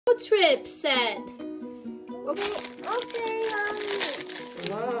trip set. Okay, Mommy.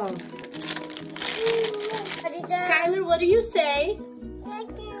 Wow. Skyler, what do you say?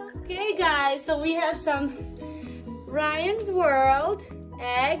 Thank you. Okay, guys, so we have some Ryan's World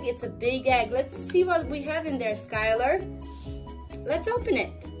egg. It's a big egg. Let's see what we have in there, Skyler. Let's open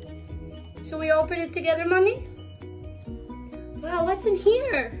it. Shall we open it together, Mommy? Wow, what's in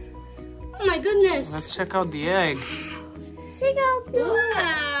here? Oh my goodness. Let's check out the egg. Check out the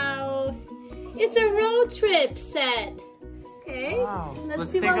Wow. It's a road trip set. Okay, Wow.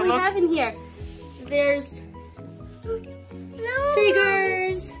 let's see take what a we look. have in here. There's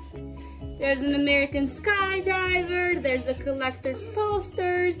figures. There's an American skydiver. There's a collector's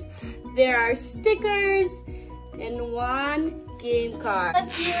posters. There are stickers and one game card.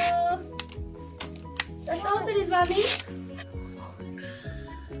 Let's open it, Mommy.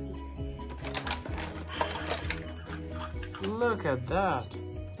 Look at that.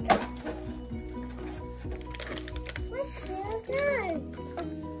 What's your gun?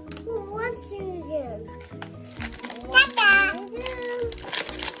 What's your gun?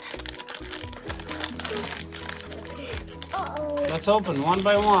 Uh-oh. Let's open one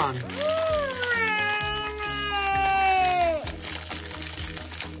by one.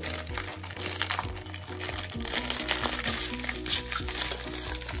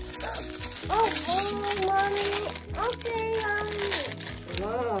 Oh, Mommy. Okay, Mommy.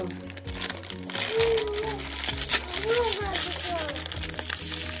 Wow.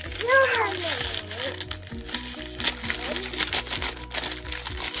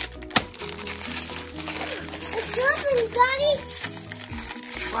 It's open, Daddy.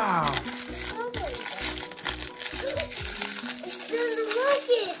 Wow. It's open. It's in the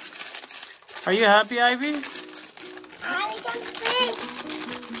bucket. Are you happy, Ivy? I can fix.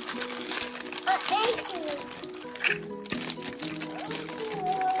 Thank you.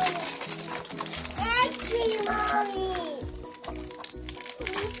 Thank you, Mommy.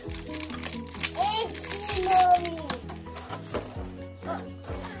 Thank you, Mommy.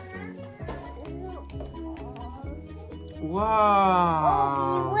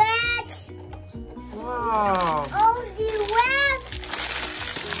 Wow. Wet. Wow. Oh, the wet.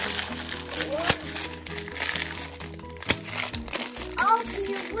 Oh,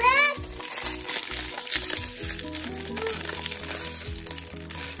 the wet.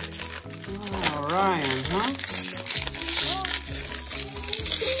 Oh, Ryan, huh?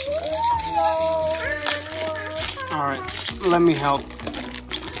 All right, let me help. No.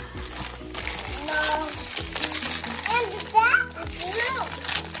 And that? No.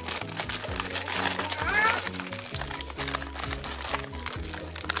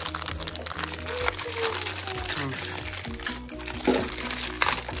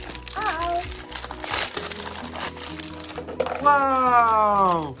 Uh-oh.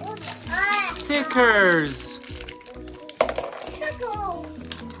 Wow. Stickers. Tickle.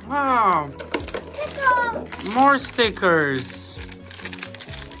 Wow. Tickle. More stickers.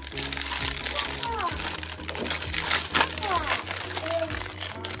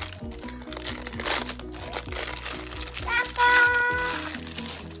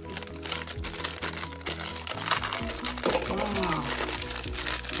 Wow.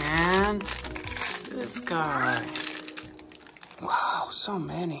 And this guy. Wow, so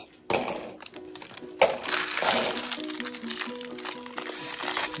many.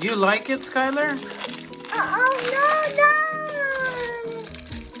 Do you like it, Skyler? Oh, no, no.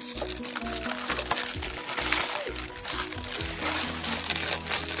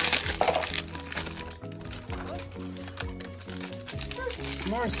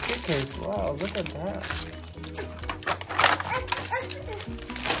 More stickers. Wow, look at that.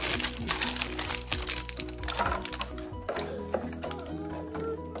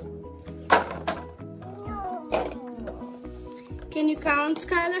 Can you count,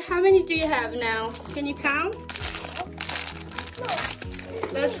 Skyler? How many do you have now? Can you count?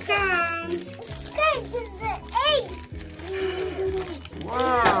 Let's count. This is the 8. This is part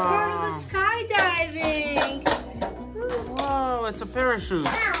Wow. of the skydiving. Wow, it's a parachute.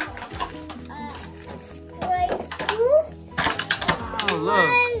 Oh, look.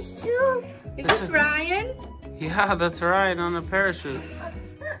 Is this Ryan? Yeah, that's right, on a parachute.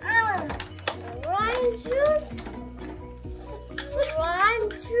 Ryan shoot. Ryan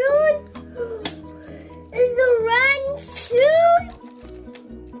shoot. Is the Ryan shoot?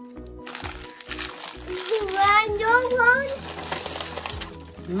 Is the Ryan your one?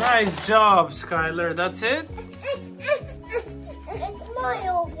 Nice job, Skyler. That's it? It's my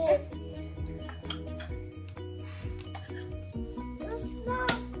oven.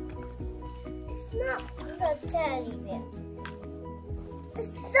 It's not the teddy bear. It's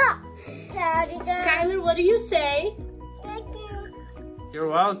Stop. Daddy, Dad. Skyler, what do you say? Thank you. You're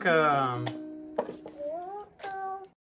welcome.